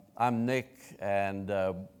I'm Nick, and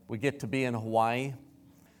we get to be in Hawaii.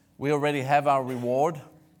 We already have our reward.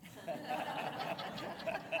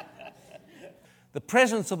 The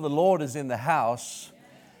presence of the Lord is in the house,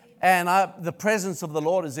 and the presence of the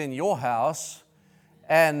Lord is in your house.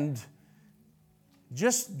 And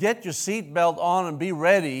just get your seatbelt on and be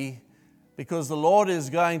ready, because the Lord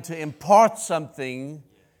is going to impart something,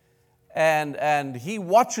 and He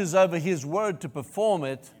watches over His word to perform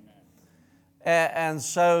it. And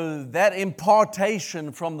so that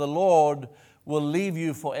impartation from the Lord will leave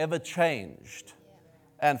you forever changed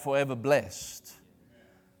and forever blessed.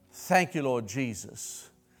 Thank you, Lord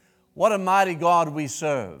Jesus. What a mighty God we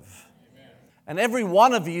serve. And every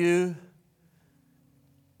one of you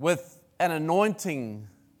with an anointing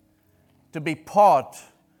to be part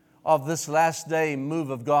of this last day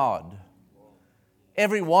move of God.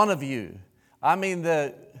 Every one of you. I mean,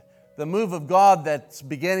 the move of God that's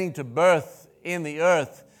beginning to birth in the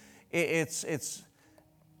earth, it's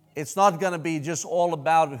not going to be just all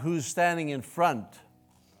about who's standing in front.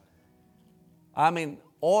 I mean,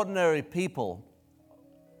 ordinary people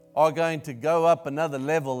are going to go up another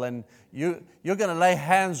level, and you're going to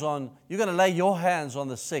lay your hands on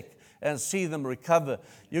the sick and see them recover.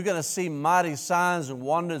 You're going to see mighty signs and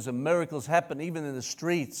wonders and miracles happen even in the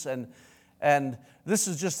streets. And this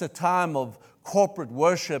is just a time of corporate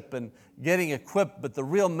worship and getting equipped, but the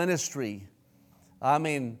real ministry, I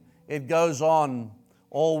mean, it goes on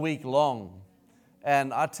all week long.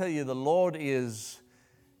 And I tell you, the Lord has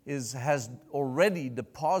already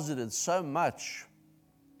deposited so much.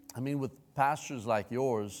 I mean, with pastors like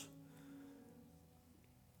yours,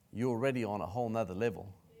 you're already on a whole nother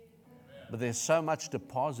level. But there's so much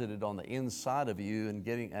deposited on the inside of you,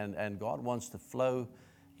 and God wants to flow.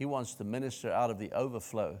 He wants to minister out of the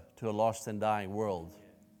overflow to a lost and dying world.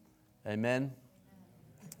 Amen.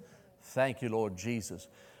 Thank you, Lord Jesus.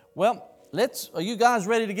 Well, are you guys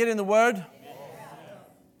ready to get in the Word?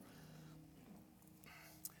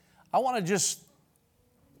 I want to just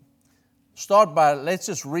start by, let's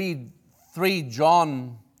just read 3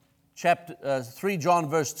 John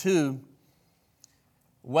verse 2,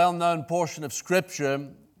 well-known portion of Scripture.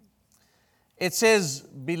 It says,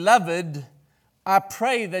 "Beloved, I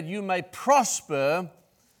pray that you may prosper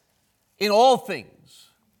in all things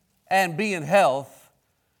and be in health,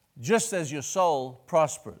 just as your soul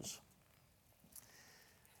prospers."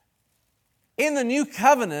 In the new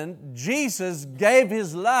covenant, Jesus gave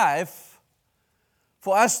His life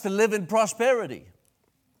for us to live in prosperity.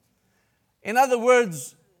 In other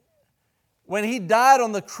words, when He died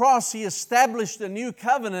on the cross, He established a new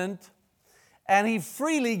covenant, and He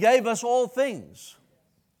freely gave us all things.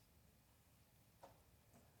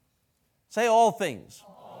 Say all things.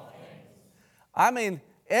 All things. I mean,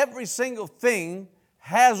 every single thing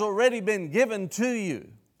has already been given to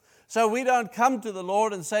you. So we don't come to the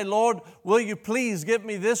Lord and say, "Lord, will you please give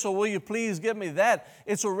me this, or will you please give me that?"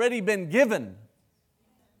 It's already been given.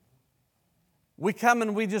 We come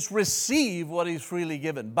and we just receive what He's freely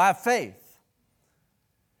given by faith.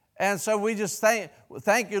 And so we just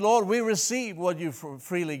thank you, Lord, we receive what you've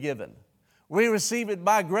freely given. We receive it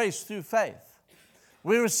by grace through faith.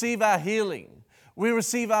 We receive our healing. We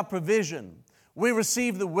receive our provision. We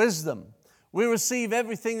receive the wisdom. We receive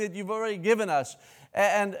everything that you've already given us.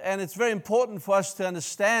 And it's very important for us to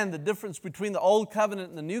understand the difference between the old covenant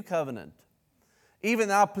and the new covenant.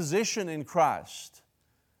 Even our position in Christ.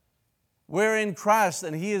 We're in Christ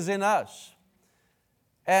and He is in us.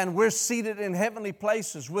 And we're seated in heavenly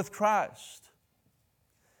places with Christ.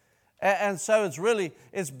 And so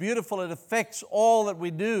it's beautiful. It affects all that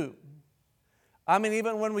we do. I mean,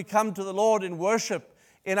 even when we come to the Lord in worship,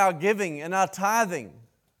 in our giving, in our tithing,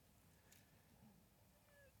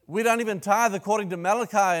 we don't even tithe according to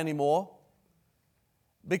Malachi anymore,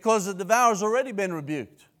 because the devourer's already been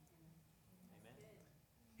rebuked.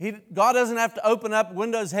 God doesn't have to open up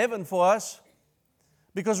windows of heaven for us,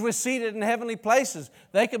 because we're seated in heavenly places.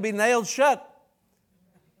 They can be nailed shut.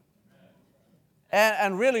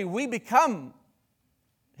 And really, we become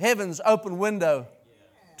heaven's open window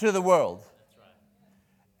to the world.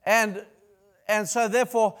 And so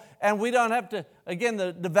therefore, and we don't have to, again,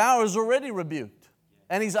 the devourer is already rebuked,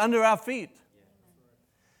 and he's under our feet.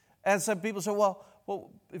 And so people say, well,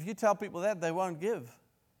 if you tell people that, they won't give.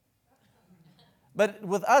 But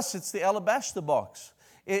with us, it's the alabaster box.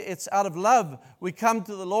 It's out of love. We come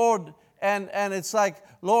to the Lord, and it's like,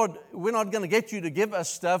 "Lord, we're not going to get you to give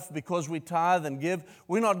us stuff because we tithe and give.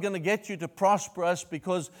 We're not going to get you to prosper us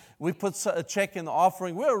because we put a check in the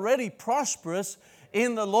offering. We're already prosperous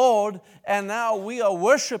in the Lord, and now we are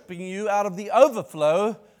worshiping you out of the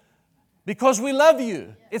overflow because we love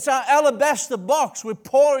you. It's our alabaster box. We're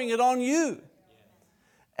pouring it on you.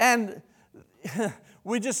 And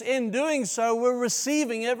we just, in doing so, we're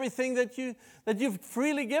receiving everything that you've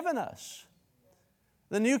freely given us.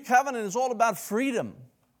 The new covenant is all about freedom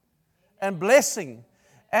and blessing.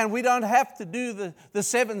 And we don't have to do the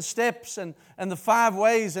 7 steps and the 5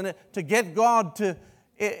 ways to get God to,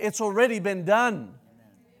 it's already been done.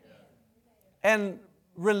 And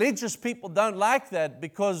religious people don't like that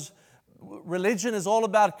because religion is all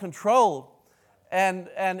about control. And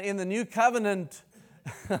in the new covenant,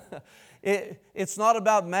 it's not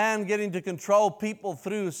about man getting to control people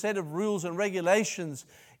through a set of rules and regulations.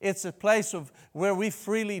 It's a place where we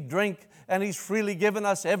freely drink, and He's freely given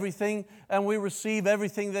us everything, and we receive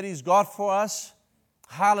everything that He's got for us.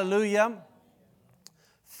 Hallelujah.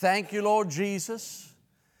 Thank you, Lord Jesus.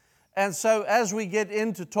 And so as we get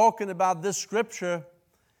into talking about this scripture,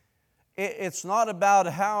 it's not about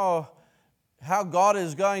how God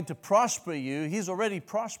is going to prosper you. He's already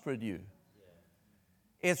prospered you.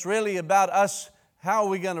 It's really about us, how are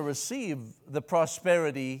we going to receive the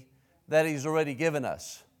prosperity that He's already given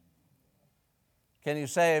us. Can you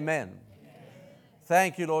say amen? Amen.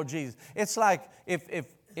 Thank you, Lord Jesus. It's like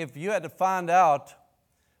if you had to find out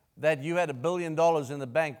that you had $1 billion in the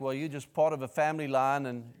bank, well, you're just part of a family line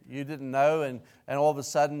and you didn't know, and all of a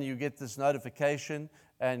sudden you get this notification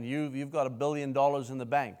and you've got $1 billion in the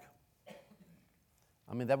bank.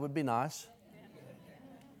 I mean, that would be nice.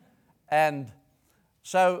 And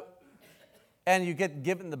so, and you get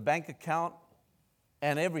given the bank account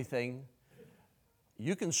and everything.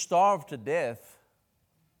 You can starve to death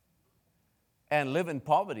and live in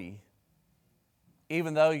poverty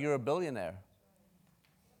even though you're a billionaire.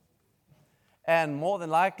 And more than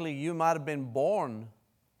likely, you might have been born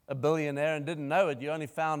a billionaire and didn't know it. You only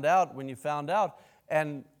found out when you found out.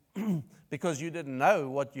 And because you didn't know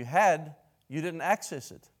what you had, you didn't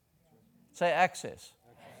access it. Say access.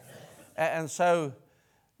 And so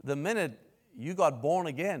the minute you got born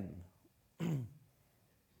again,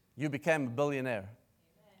 you became a billionaire,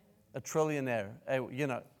 a trillionaire.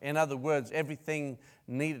 In other words, everything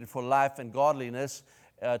needed for life and godliness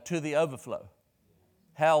to the overflow.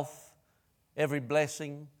 Health, every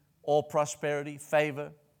blessing, all prosperity,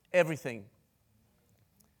 favor, everything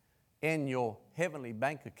in your heavenly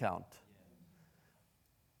bank account.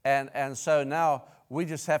 And so now we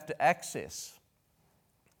just have to access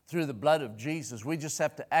through the blood of Jesus. We just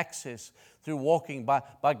have to access through walking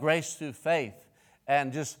by grace through faith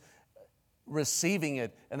and just receiving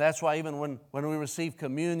it. And that's why even when we receive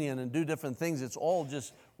communion and do different things, it's all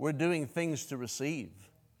just, we're doing things to receive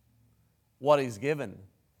what He's given.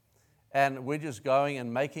 And we're just going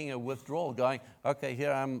and making a withdrawal, going, okay,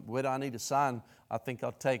 here I am, where do I need to sign? I think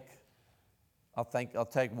I'll take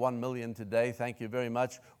 1 million today. Thank you very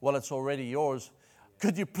much. Well, it's already yours.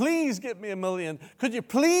 Could you please give me $1 million? Could you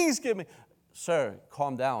please give me? Sir,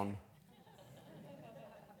 calm down.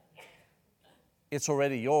 It's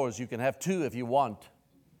already yours. You can have 2 if you want.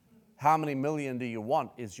 How many million do you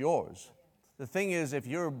want is yours. The thing is, if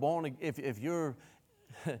you're born, if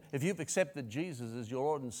you've accepted Jesus as your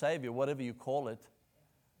Lord and Savior, whatever you call it,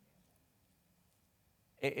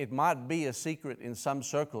 it might be a secret in some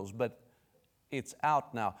circles, but it's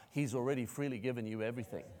out now. He's already freely given you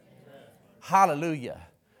everything. Amen. Hallelujah.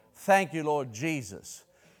 Thank you, Lord Jesus.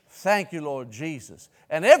 Thank you, Lord Jesus.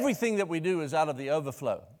 And everything that we do is out of the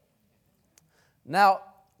overflow. Now,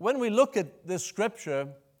 when we look at this scripture,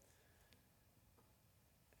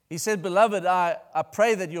 He said, beloved, I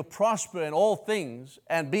pray that you'll prosper in all things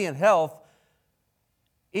and be in health,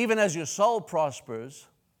 even as your soul prospers.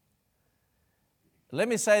 Let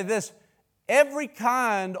me say this. Every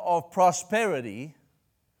kind of prosperity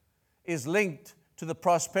is linked to the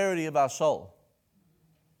prosperity of our soul.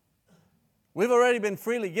 We've already been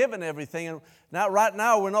freely given everything. And right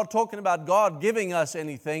now, we're not talking about God giving us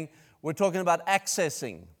anything. We're talking about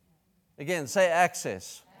accessing. Again, say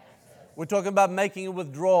access. We're talking about making a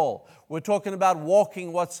withdrawal. We're talking about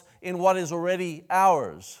walking what is already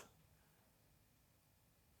ours.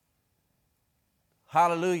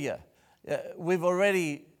 Hallelujah. We've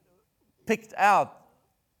already picked out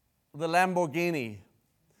the Lamborghini.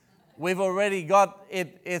 We've already got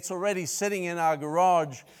it. It's already sitting in our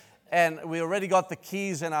garage, and we already got the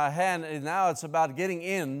keys in our hand. And now it's about getting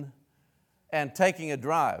in and taking a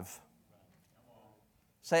drive.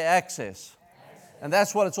 Say access. And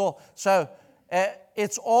that's what it's all. So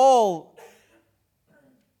it's all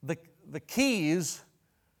the keys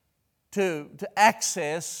to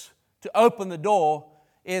access, to open the door.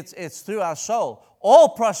 It's through our soul. All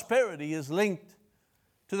prosperity is linked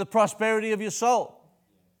to the prosperity of your soul.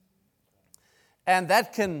 And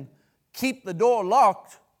that can keep the door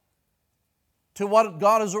locked to what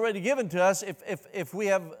God has already given to us if we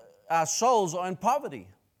have our souls are in poverty.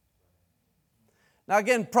 Now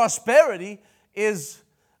again, prosperity is,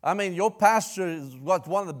 your pastor has got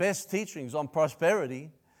one of the best teachings on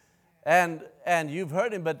prosperity, and you've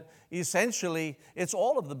heard him, but essentially it's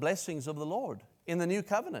all of the blessings of the Lord in the new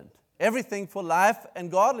covenant. Everything for life and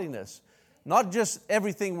godliness. Not just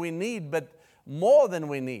everything we need, but more than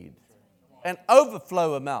we need. An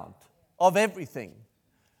overflow amount of everything.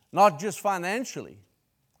 Not just financially.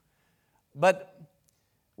 But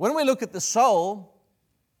when we look at the soul,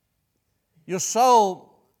 your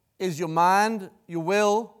soul is your mind, your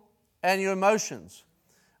will, and your emotions.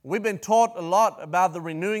 We've been taught a lot about the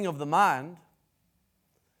renewing of the mind.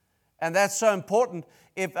 And that's so important.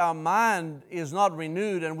 If our mind is not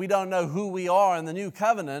renewed and we don't know who we are in the new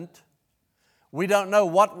covenant, we don't know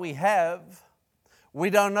what we have, we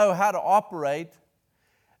don't know how to operate,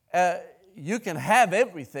 you can have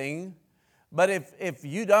everything, but if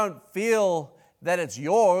you don't feel that it's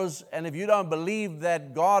yours, and if you don't believe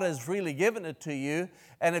that God has freely given it to you,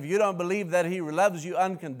 and if you don't believe that He loves you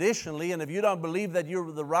unconditionally, and if you don't believe that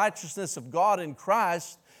you're the righteousness of God in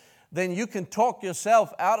Christ, then you can talk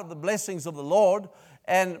yourself out of the blessings of the Lord.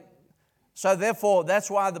 And so therefore, that's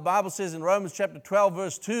why the Bible says in Romans chapter 12,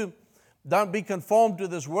 verse 2, don't be conformed to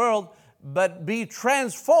this world, but be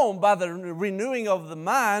transformed by the renewing of the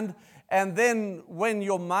mind. And then when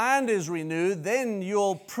your mind is renewed, then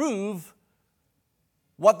you'll prove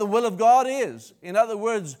what the will of God is. In other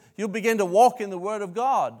words, you'll begin to walk in the Word of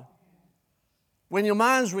God when your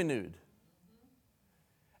mind's renewed.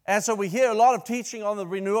 And so we hear a lot of teaching on the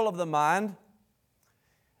renewal of the mind.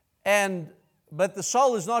 But the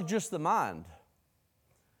soul is not just the mind.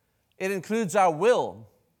 It includes our will.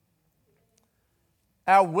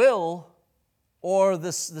 Our will, or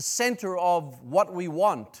the center of what we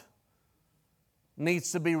want,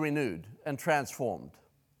 needs to be renewed and transformed.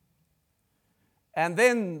 And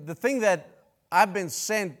then the thing that I've been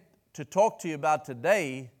sent to talk to you about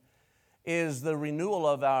today is the renewal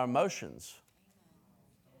of our emotions.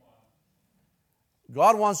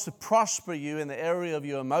 God wants to prosper you in the area of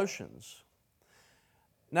your emotions.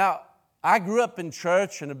 Now, I grew up in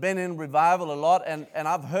church and have been in revival a lot, and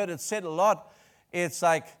I've heard it said a lot. It's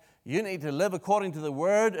like, you need to live according to the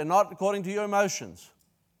Word and not according to your emotions.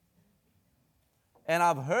 And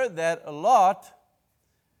I've heard that a lot.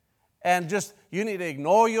 And just, you need to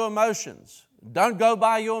ignore your emotions. Don't go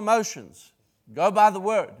by your emotions. Go by the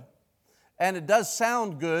Word. And it does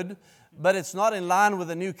sound good, but it's not in line with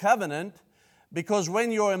the new covenant, because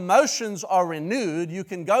when your emotions are renewed, you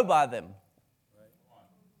can go by them.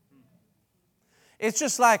 It's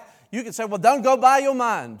just like, you can say, well, don't go by your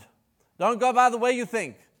mind. Don't go by the way you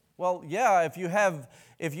think. Well, yeah, if you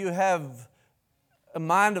have a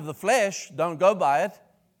mind of the flesh, don't go by it.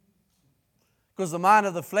 Because the mind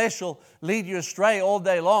of the flesh will lead you astray all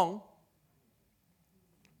day long.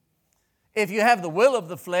 If you have the will of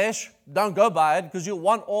the flesh, don't go by it, because you'll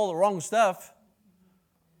want all the wrong stuff.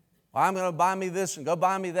 Well, I'm going to buy me this and go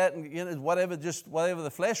buy me that, and whatever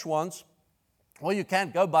the flesh wants. Well, you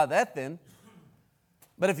can't go by that then.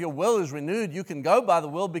 But if your will is renewed, you can go by the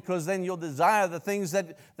will, because then you'll desire the things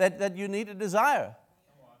that you need to desire.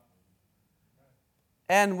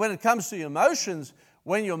 And when it comes to your emotions,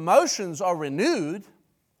 when your emotions are renewed,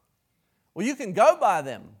 well, you can go by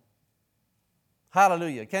them.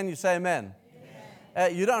 Hallelujah. Can you say amen?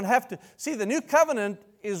 Amen. You don't have to. See, the new covenant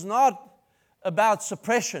is not about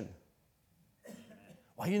suppression.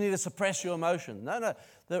 Well, you need to suppress your emotions. No.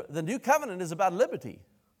 The new covenant is about liberty.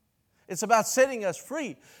 It's about setting us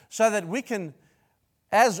free so that we can,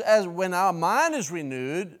 as when our mind is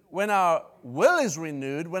renewed, when our will is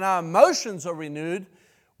renewed, when our emotions are renewed,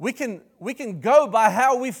 we can go by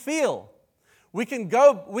how we feel. We can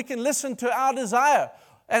listen to our desire.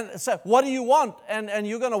 And say, what do you want? And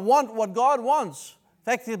you're going to want what God wants.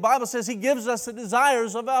 In fact, the Bible says He gives us the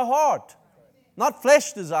desires of our heart, not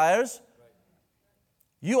flesh desires.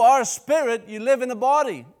 You are a spirit, you live in a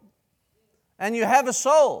body, and you have a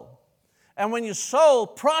soul. And when your soul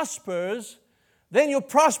prospers, then you'll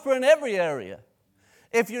prosper in every area.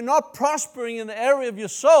 If you're not prospering in the area of your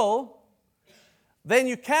soul, then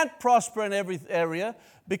you can't prosper in every area,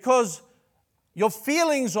 because your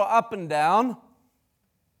feelings are up and down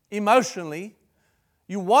emotionally.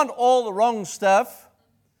 You want all the wrong stuff,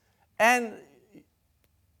 and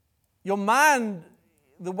your mind,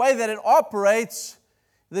 the way that it operates,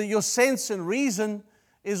 your sense and reason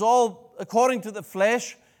is all according to the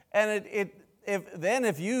flesh. And it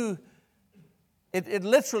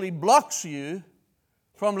literally blocks you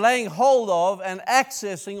from laying hold of and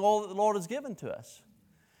accessing all that the Lord has given to us.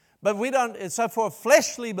 But we don't, so for a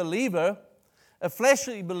fleshly believer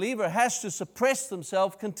has to suppress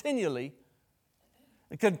themselves continually.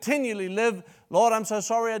 Continually live, Lord, I'm so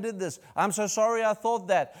sorry I did this. I'm so sorry I thought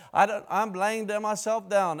that. I'm laying myself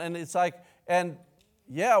down. And it's like, and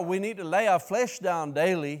yeah, we need to lay our flesh down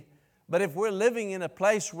daily. But if we're living in a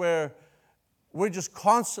place where we're just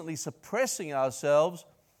constantly suppressing ourselves,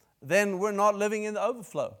 then we're not living in the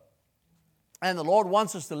overflow. And the Lord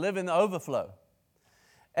wants us to live in the overflow.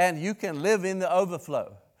 And you can live in the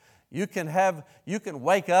overflow. You can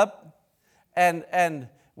wake up and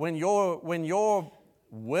when your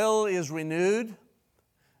will is renewed,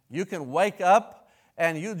 you can wake up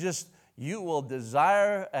and you will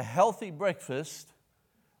desire a healthy breakfast,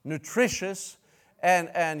 nutritious,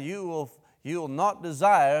 and you will not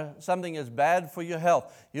desire something that's bad for your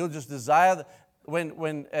health. You'll just desire,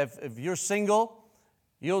 if you're single,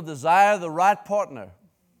 you'll desire the right partner.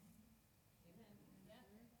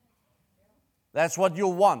 That's what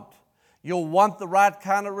you'll want. You'll want the right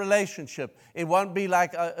kind of relationship. It won't be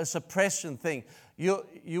like a suppression thing.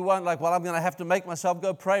 You won't like, well, I'm going to have to make myself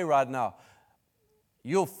go pray right now.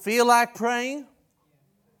 You'll feel like praying,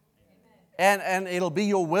 and it'll be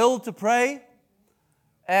your will to pray.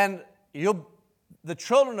 And the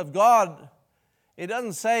children of God, it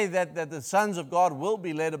doesn't say that the sons of God will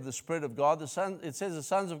be led of the Spirit of God. It says the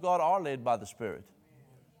sons of God are led by the Spirit.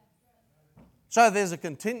 So there's a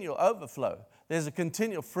continual overflow. There's a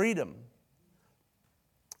continual freedom.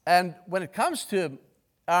 And when it comes to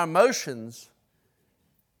our emotions,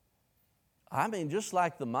 just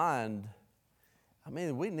like the mind,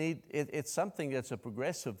 we need, it's something that's a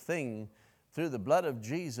progressive thing. Through the blood of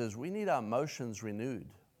Jesus, we need our emotions renewed.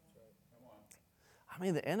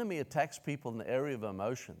 The enemy attacks people in the area of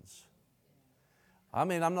emotions. I'm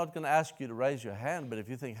not going to ask you to raise your hand, but if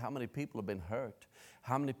you think how many people have been hurt,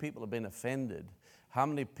 how many people have been offended, how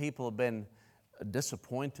many people have been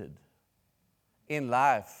disappointed in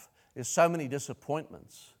life. There's so many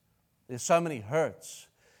disappointments. There's so many hurts.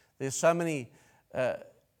 There's so many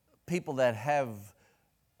people that have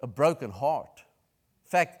a broken heart. In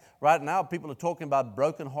fact, right now people are talking about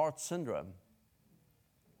broken heart syndrome.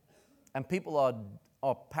 And people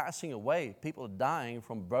are passing away. People are dying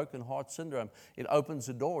from broken heart syndrome. It opens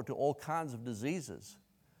the door to all kinds of diseases.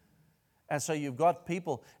 And so you've got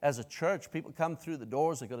people, as a church, people come through the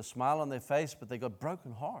doors, they've got a smile on their face, but they've got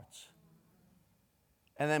broken hearts.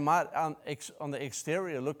 And they might, on the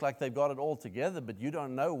exterior, look like they've got it all together, but you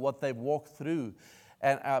don't know what they've walked through.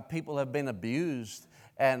 And people have been abused,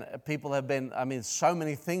 and people have been, so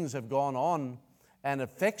many things have gone on and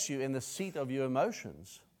affects you in the seat of your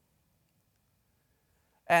emotions.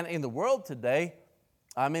 And in the world today,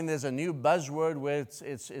 there's a new buzzword where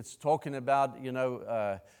it's talking about,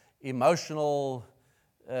 emotional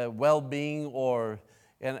well-being,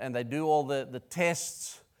 and they do all the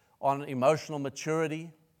tests on emotional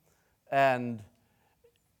maturity, and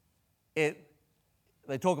they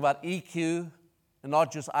talk about EQ and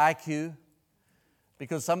not just IQ,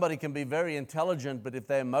 because somebody can be very intelligent, but if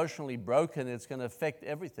they're emotionally broken, it's going to affect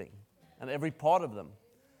everything and every part of them.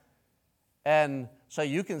 And so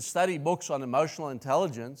you can study books on emotional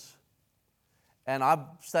intelligence, and I've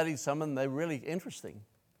studied some, and they're really interesting.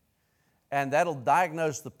 And that'll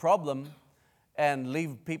diagnose the problem and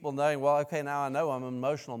leave people knowing, well, okay, now I know I'm an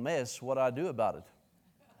emotional mess. What do I do about it?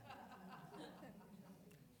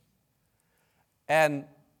 And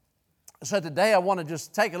so today I want to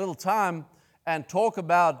just take a little time and talk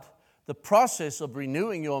about the process of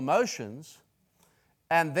renewing your emotions.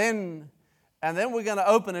 And then we're going to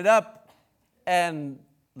open it up and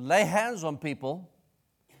lay hands on people.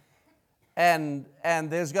 And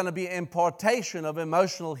there's going to be impartation of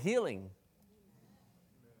emotional healing.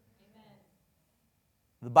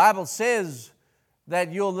 The Bible says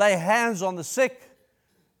that you'll lay hands on the sick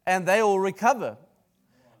and they will recover.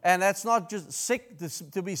 And that's not just sick.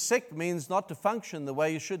 To be sick means not to function the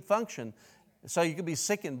way you should function. So you can be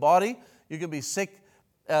sick in body, you can be sick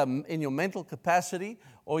in your mental capacity,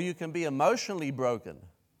 or you can be emotionally broken.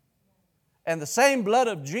 And the same blood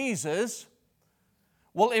of Jesus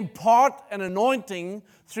will impart an anointing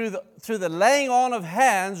through the laying on of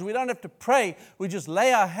hands. We don't have to pray. We just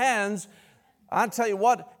lay our hands. I'll tell you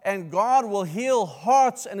what, and God will heal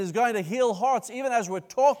hearts and is going to heal hearts. Even as we're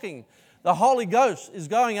talking, the Holy Ghost is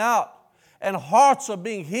going out and hearts are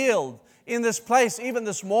being healed in this place, even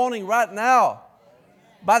this morning, right now,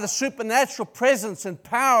 by the supernatural presence and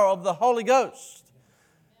power of the Holy Ghost.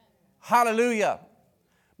 Hallelujah.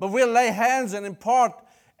 But we'll lay hands and impart,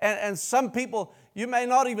 and some people, you may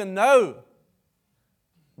not even know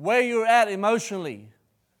where you're at emotionally.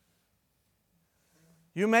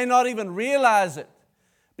 You may not even realize it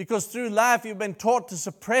because through life you've been taught to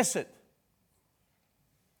suppress it.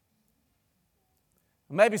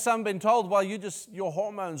 Maybe some have been told, well, your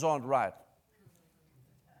hormones aren't right.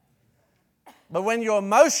 But when your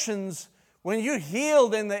emotions, when you're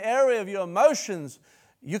healed in the area of your emotions,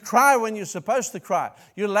 you cry when you're supposed to cry.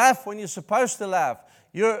 You laugh when you're supposed to laugh.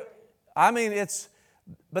 You have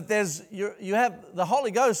the Holy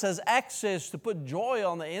Ghost has access to put joy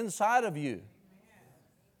on the inside of you.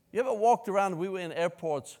 You ever walked around, we were in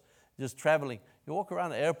airports just traveling. You walk around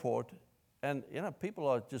the airport and, people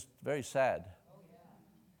are just very sad.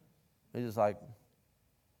 They're just like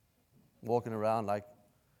walking around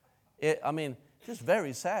just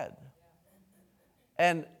very sad.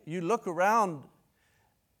 And you look around,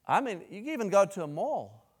 you can even go to a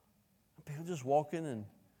mall. People just walking and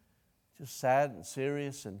just sad and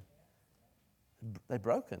serious, and they're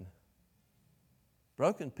broken.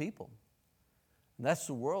 Broken people. And that's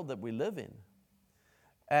the world that we live in.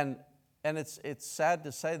 And it's sad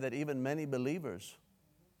to say that even many believers,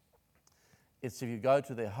 if you go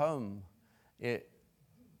to their home,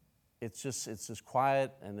 it's just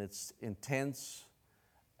quiet and it's intense.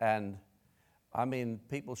 And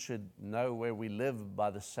people should know where we live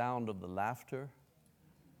by the sound of the laughter.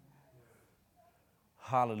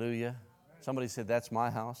 Hallelujah. Somebody said, that's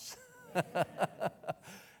my house.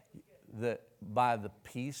 By the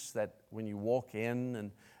peace that when you walk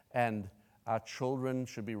in, and our children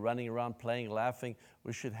should be running around playing, laughing.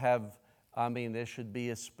 We should have, there should be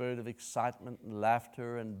a spirit of excitement and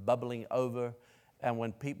laughter and bubbling over. And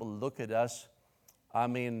when people look at us,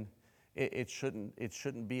 it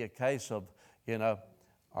shouldn't be a case of,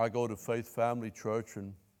 I go to Faith Family Church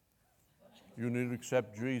and you need to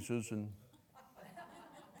accept Jesus,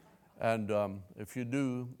 and if you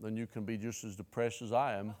do, then you can be just as depressed as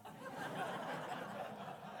I am.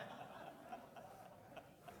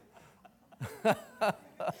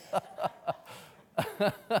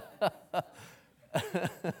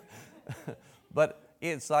 But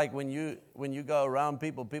it's like when you go around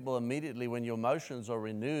people immediately, when your emotions are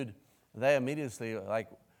renewed, they immediately like,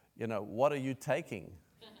 what are you taking?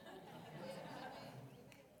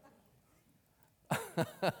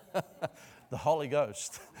 The Holy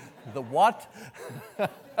Ghost. The what?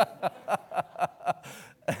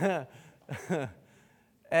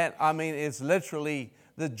 And it's literally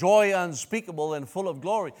the joy unspeakable and full of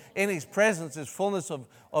glory. In His presence is fullness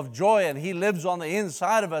of joy, and He lives on the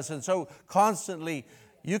inside of us. And so constantly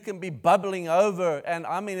you can be bubbling over. And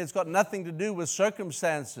it's got nothing to do with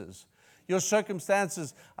circumstances. Your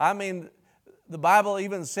circumstances, the Bible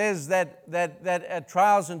even says that at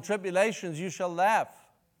trials and tribulations you shall laugh.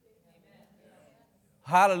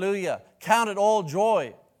 Hallelujah. Count it all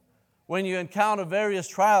joy when you encounter various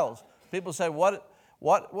trials. People say, why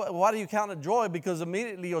do you count it joy? Because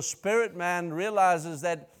immediately your spirit man realizes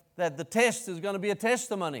that the test is going to be a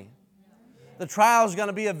testimony. The trial is going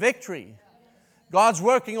to be a victory. God's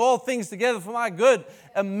working all things together for my good.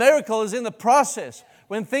 A miracle is in the process.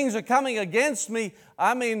 When things are coming against me,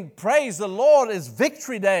 praise the Lord, it's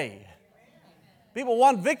victory day. People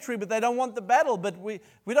want victory, but they don't want the battle. But we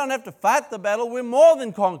don't have to fight the battle. We're more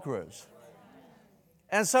than conquerors.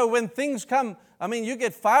 And so when things come, you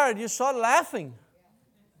get fired, you start laughing.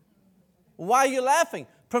 Why are you laughing?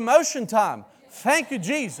 Promotion time. Thank you,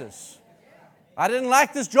 Jesus. I didn't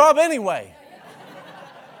like this job anyway.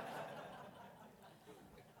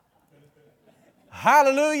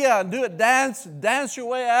 Hallelujah. And do it, dance your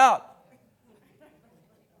way out.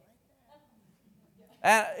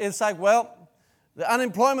 And it's like, well, the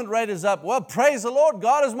unemployment rate is up. Well, praise the Lord,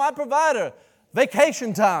 God is my provider.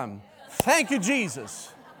 Vacation time. Thank you,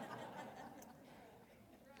 Jesus.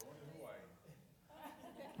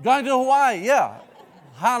 Going to Hawaii, yeah.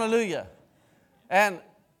 Hallelujah. And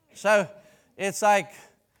so it's like,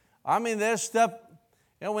 there's stuff,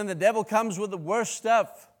 when the devil comes with the worst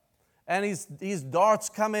stuff, and these darts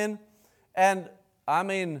come in, and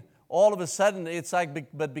all of a sudden it's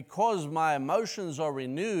like, but because my emotions are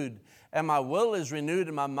renewed, and my will is renewed,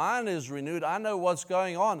 and my mind is renewed, I know what's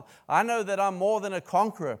going on. I know that I'm more than a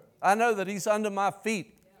conqueror. I know that He's under my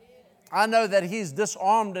feet. I know that He's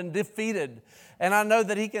disarmed and defeated. And I know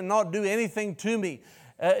that He cannot do anything to me.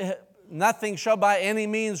 Nothing shall by any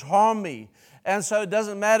means harm me. And so it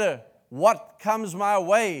doesn't matter what comes my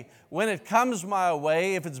way. When it comes my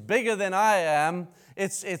way, if it's bigger than I am,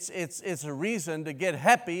 it's a reason to get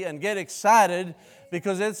happy and get excited,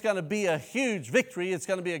 because it's going to be a huge victory. It's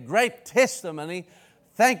going to be a great testimony.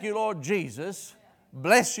 Thank you, Lord Jesus.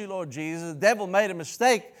 Bless you, Lord Jesus. The devil made a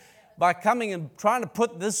mistake by coming and trying to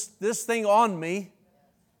put this thing on me,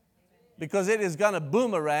 because it is going to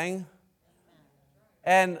boomerang.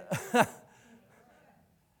 And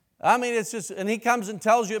I mean, it's just, and he comes and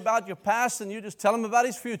tells you about your past, and you just tell him about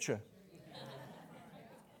his future.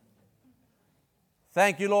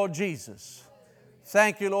 Thank you, Lord Jesus.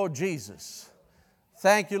 Thank you, Lord Jesus.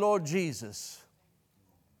 Thank you, Lord Jesus.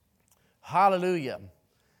 Hallelujah.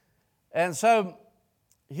 And so,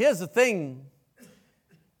 here's the thing.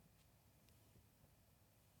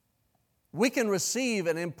 We can receive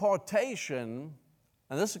an impartation,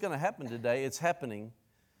 and this is going to happen today. It's happening.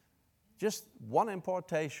 Just one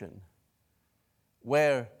impartation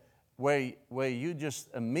where you just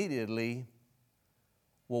immediately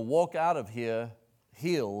will walk out of here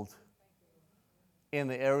healed in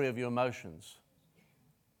the area of your emotions.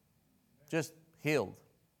 Just healed.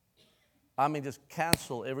 I mean, just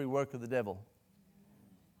cancel every work of the devil.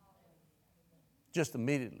 Just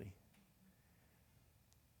immediately.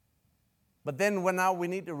 But then now we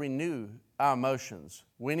need to renew our emotions.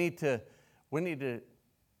 We need to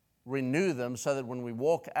renew them so that when we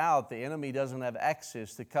walk out, the enemy doesn't have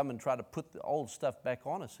access to come and try to put the old stuff back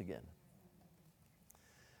on us again.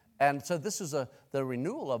 And so this is the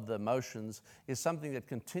renewal of the emotions is something that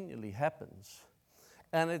continually happens.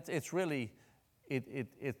 And it's really,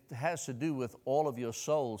 it has to do with all of your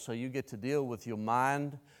soul. So you get to deal with your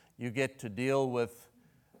mind, you get to deal with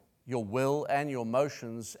your will and your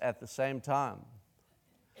emotions at the same time.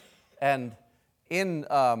 And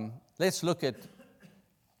let's look at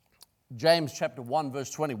James chapter 1,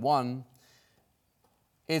 verse 21.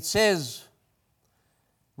 It says,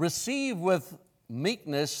 receive with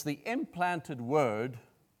meekness the implanted word,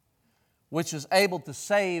 which is able to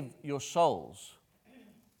save your souls.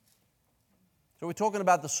 So we're talking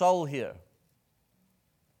about the soul here.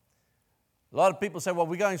 A lot of people say, well,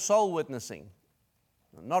 we're going soul witnessing.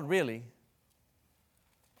 Not really.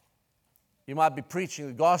 You might be preaching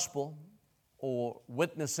the gospel or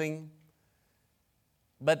witnessing,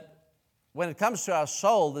 but when it comes to our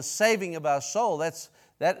soul, the saving of our soul,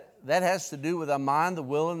 that has to do with our mind, the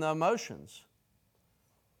will, and the emotions.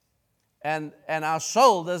 And our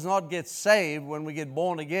soul does not get saved when we get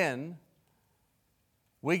born again.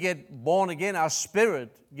 We get born again, our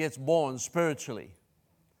spirit gets born spiritually.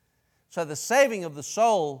 So the saving of the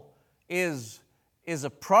soul is a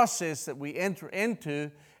process that we enter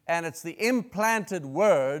into, and it's the implanted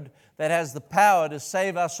word that has the power to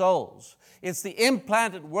save our souls. It's the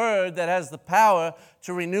implanted word that has the power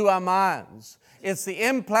to renew our minds. It's the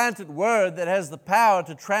implanted word that has the power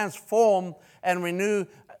to transform and renew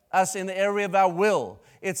us in the area of our will.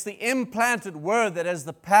 It's the implanted word that has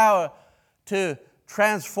the power to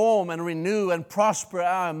transform and renew and prosper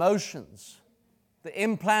our emotions. The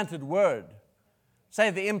implanted word. Say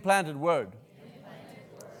the implanted word.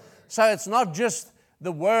 So it's not just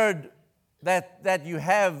the word that you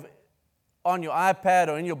have on your iPad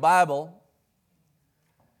or in your Bible.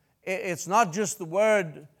 It's not just the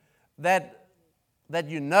word that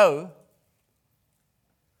you know.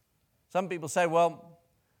 Some people say, well,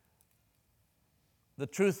 the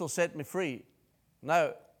truth will set me free.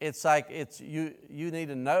 No, it's like you need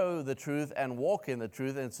to know the truth and walk in the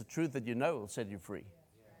truth, and it's the truth that you know will set you free.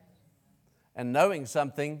 And knowing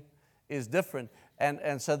something is different.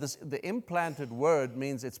 And so the implanted word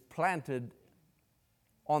means it's planted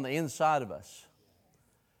on the inside of us.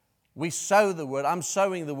 We sow the word. I'm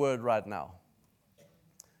sowing the word right now.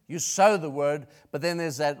 You sow the word, but then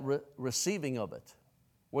there's that receiving of it,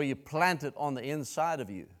 where you plant it on the inside of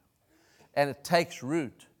you. And it takes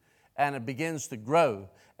root, and it begins to grow.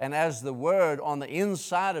 And as the word on the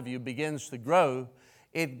inside of you begins to grow,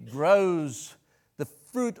 it grows. The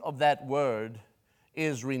fruit of that word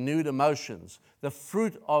is renewed emotions. The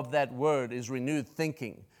fruit of that word is renewed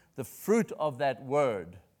thinking. The fruit of that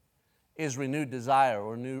word is renewed desire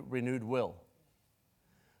or renewed will.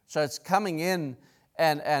 So it's coming in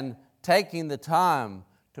and taking the time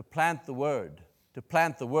to plant the word,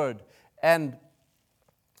 And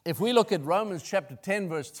if we look at Romans chapter 10,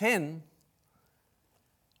 verse 10,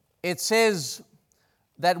 it says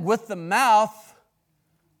that with the mouth,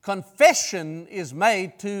 confession is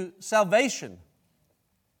made to salvation.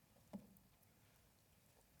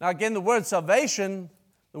 Now again, the word salvation,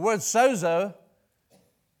 the word sozo,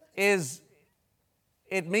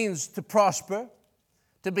 it means to prosper,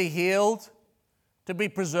 to be healed, to be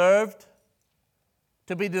preserved,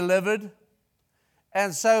 to be delivered.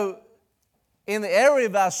 And so, in the area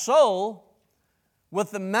of our soul,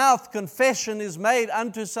 with the mouth, confession is made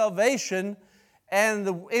unto salvation, and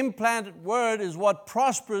the implanted word is what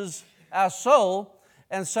prospers our soul.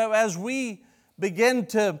 And so, as we begin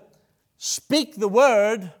to speak the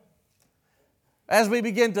word, as we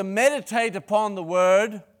begin to meditate upon the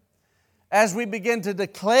word, as we begin to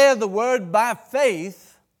declare the word by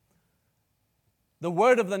faith, the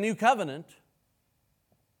word of the new covenant,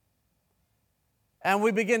 and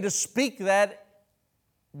we begin to speak that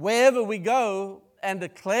wherever we go and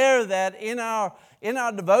declare that in our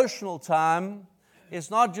devotional time.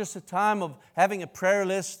 It's not just a time of having a prayer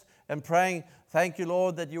list and praying, thank you,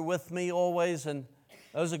 Lord, that you're with me always, and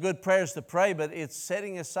those are good prayers to pray, but it's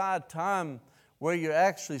setting aside time where you're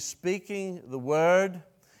actually speaking the word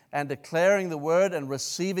and declaring the word and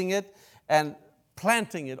receiving it and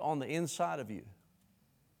planting it on the inside of you.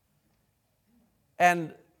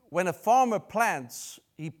 And when a farmer plants,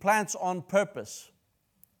 he plants on purpose.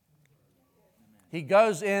 He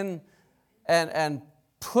goes in and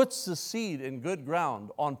puts the seed in good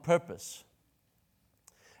ground on purpose.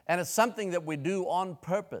 And it's something that we do on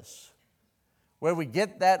purpose, where we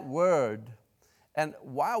get that word, and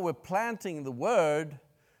while we're planting the word,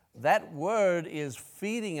 that word is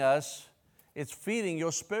feeding us, it's feeding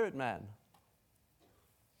your spirit man.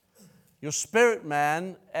 Your spirit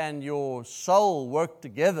man and your soul work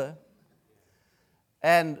together,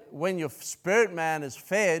 and when your spirit man is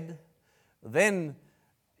fed, then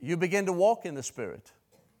you begin to walk in the Spirit.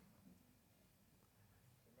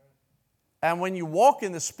 And when you walk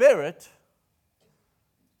in the Spirit,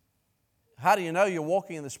 how do you know you're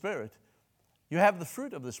walking in the Spirit? You have the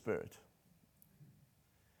fruit of the Spirit.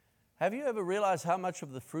 Have you ever realized how much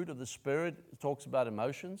of the fruit of the Spirit talks about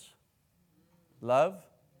emotions? Love,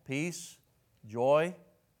 peace, joy.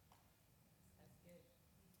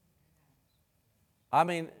 I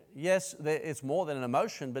mean, yes, it's more than an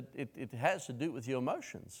emotion, but it has to do with your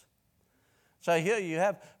emotions. So here you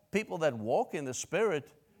have people that walk in the Spirit,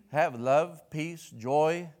 have love, peace,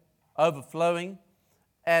 joy, overflowing.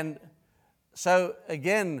 And so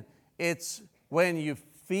again, it's when you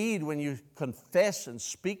feed, when you confess and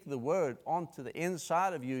speak the word onto the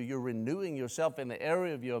inside of you, you're renewing yourself in the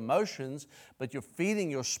area of your emotions, but you're feeding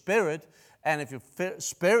your spirit. And if your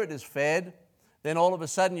spirit is fed, then all of a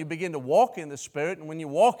sudden you begin to walk in the Spirit. And when you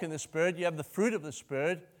walk in the Spirit, you have the fruit of the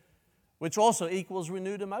Spirit, which also equals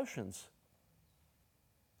renewed emotions.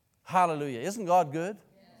 Hallelujah. Isn't God good?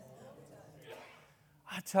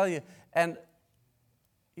 I tell you, and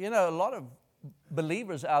you know, a lot of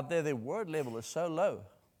believers out there, their word level is so low.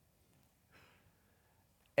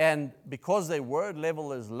 And because their word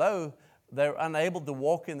level is low, they're unable to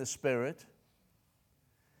walk in the Spirit.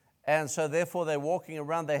 And so therefore they're walking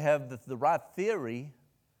around, they have the right theory,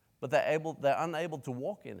 but they're unable to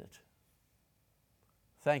walk in it.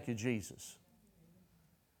 Thank you, Jesus.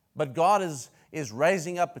 But God is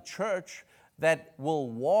raising up a church that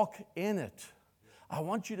will walk in it. I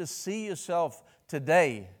want you to see yourself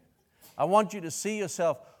today. I want you to see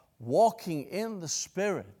yourself walking in the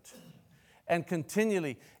Spirit. And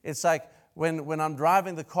continually, it's like when I'm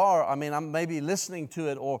driving the car, I mean, I'm maybe listening to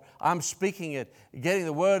it or I'm speaking it, getting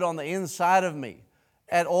the word on the inside of me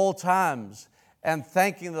at all times and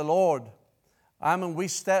thanking the Lord.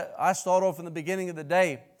 I start off in the beginning of the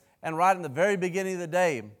day, and right in the very beginning of the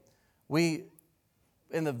day,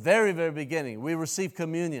 in the very, very beginning, we receive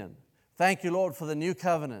communion. Thank you, Lord, for the new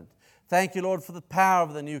covenant. Thank you, Lord, for the power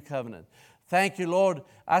of the new covenant. Thank you, Lord.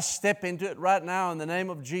 I step into it right now in the name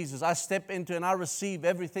of Jesus. I step into it and I receive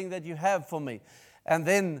everything that you have for me. And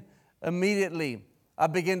then immediately I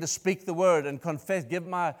begin to speak the word and confess, give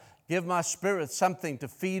my spirit something to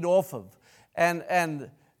feed off of.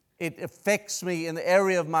 And it affects me in the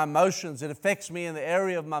area of my emotions. It affects me in the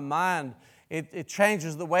area of my mind. It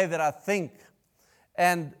changes the way that I think.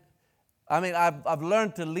 And I mean, I've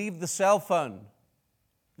learned to leave the cell phone.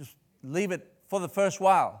 Just leave it for the first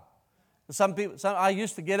while. I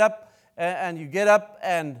used to get up, and you get up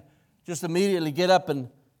and just immediately get up, and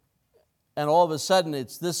all of a sudden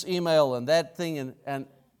it's this email and that thing, and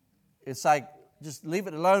it's like, just leave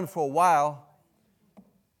it alone for a while,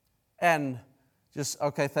 and just,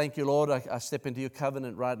 okay, thank you, Lord, I step into your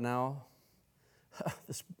covenant right now.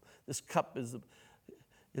 This cup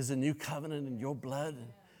is a new covenant in your blood.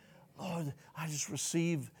 Lord, I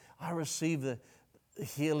receive the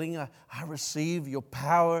healing. I receive your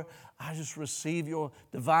power. I just receive your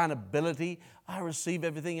divine ability. I receive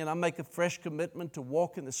everything, and I make a fresh commitment to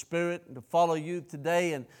walk in the Spirit and to follow you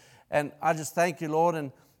today. And I just thank you, Lord,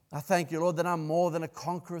 and I thank you, Lord, that I'm more than a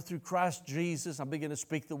conqueror through Christ Jesus. I begin to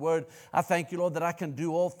speak the word. I thank you, Lord, that I can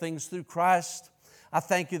do all things through Christ. I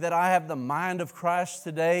thank you that I have the mind of Christ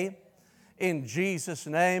today. In Jesus'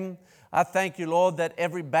 name. I thank you, Lord, that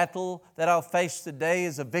every battle that I'll face today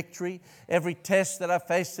is a victory. Every test that I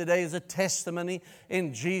face today is a testimony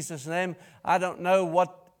in Jesus' name. I don't know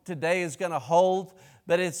what today is going to hold,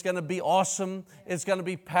 but it's going to be awesome. It's going to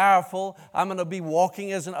be powerful. I'm going to be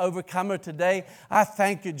walking as an overcomer today. I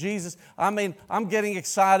thank you, Jesus. I mean, I'm getting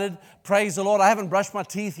excited. Praise the Lord. I haven't brushed my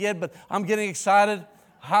teeth yet, but I'm getting excited.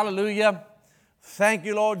 Hallelujah. Thank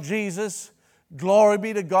you, Lord Jesus. Glory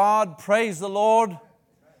be to God. Praise the Lord.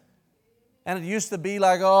 And it used to be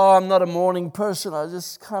like, oh, I'm not a morning person. I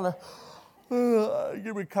just kind of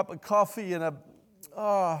give me a cup of coffee and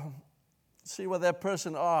see what that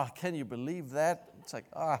person, can you believe that? It's like,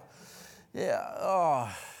 they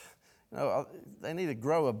need to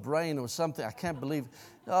grow a brain or something. I can't believe,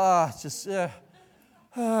 we got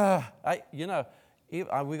an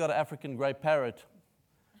African gray parrot.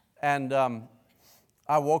 And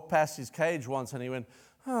I walked past his cage once and he went,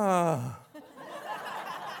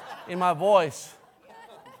 in my voice.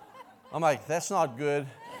 I'm like, that's not good.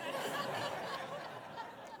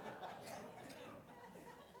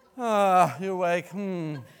 You awake?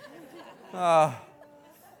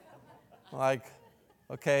 Like,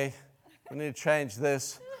 okay, we need to change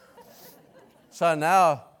this. So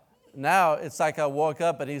now it's like I woke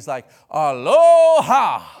up and he's like,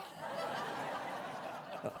 aloha.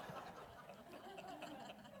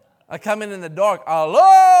 I come in the dark,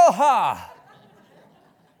 aloha.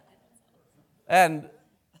 And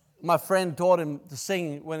my friend taught him to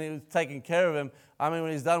sing when he was taking care of him. I mean,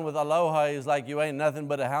 when he's done with aloha, he's like, you ain't nothing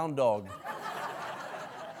but a hound dog.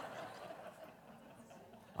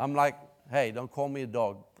 I'm like, hey, don't call me a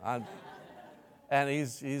dog. And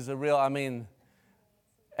he's a real,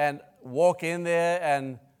 and walk in there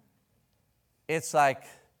and it's like,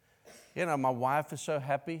 my wife is so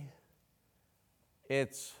happy.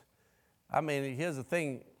 Here's the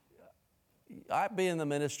thing. I be in the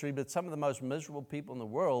ministry, but some of the most miserable people in the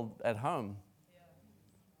world at home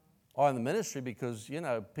are in the ministry because,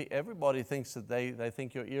 everybody thinks that they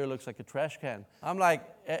think your ear looks like a trash can. I'm like,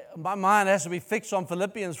 my mind has to be fixed on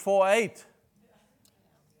Philippians 4:8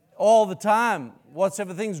 all the time.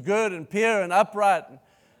 Everything's good and pure and upright and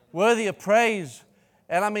worthy of praise.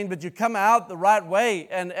 And but you come out the right way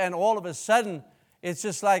and all of a sudden it's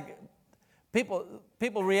just like people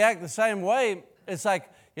react the same way. It's like,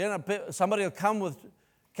 somebody will come with,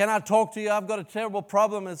 can I talk to you? I've got a terrible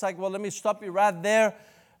problem. And it's like, well, let me stop you right there.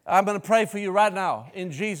 I'm going to pray for you right now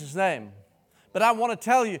in Jesus' name. But I want to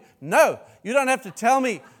tell you, no, you don't have to tell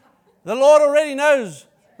me. The Lord already knows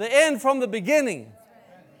the end from the beginning.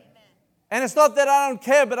 And it's not that I don't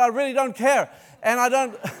care, but I really don't care. And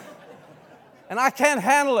and I can't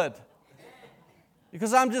handle it.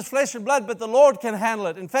 Because I'm just flesh and blood, but the Lord can handle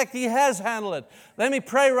it. In fact, He has handled it. Let me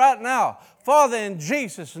pray right now. Father, in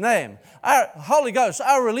Jesus' name, Holy Ghost,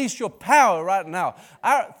 I release your power right now.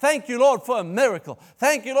 Thank you, Lord, for a miracle.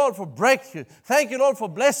 Thank you, Lord, for breakthrough. Thank you, Lord, for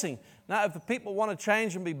blessing. Now, if the people want to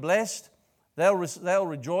change and be blessed, they'll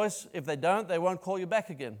rejoice. If they don't, they won't call you back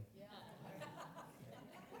again.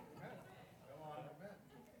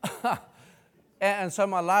 And so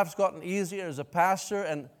my life's gotten easier as a pastor,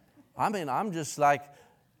 and I'm just like,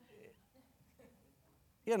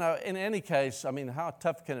 in any case, how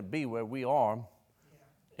tough can it be where we are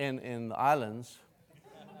in the islands?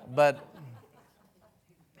 But,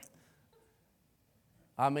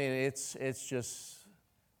 it's just,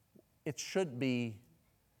 it should be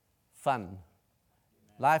fun.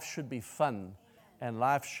 Life should be fun, and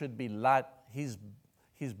life should be light. His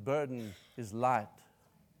burden is light.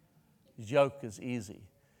 His yoke is easy.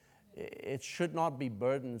 It should not be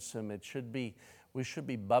burdensome. We should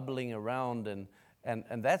be bubbling around, and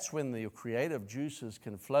that's when your creative juices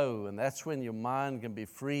can flow, and that's when your mind can be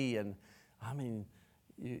free. And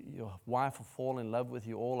your wife will fall in love with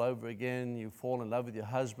you all over again. You fall in love with your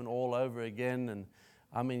husband all over again, and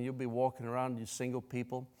you'll be walking around, you single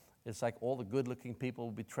people. It's like all the good-looking people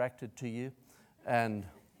will be attracted to you, and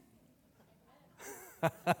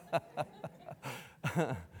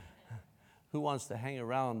who wants to hang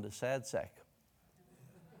around a sad sack?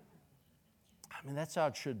 That's how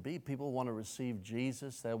it should be. People want to receive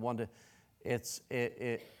Jesus. They want to. This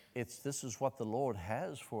is what the Lord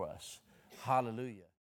has for us. Hallelujah.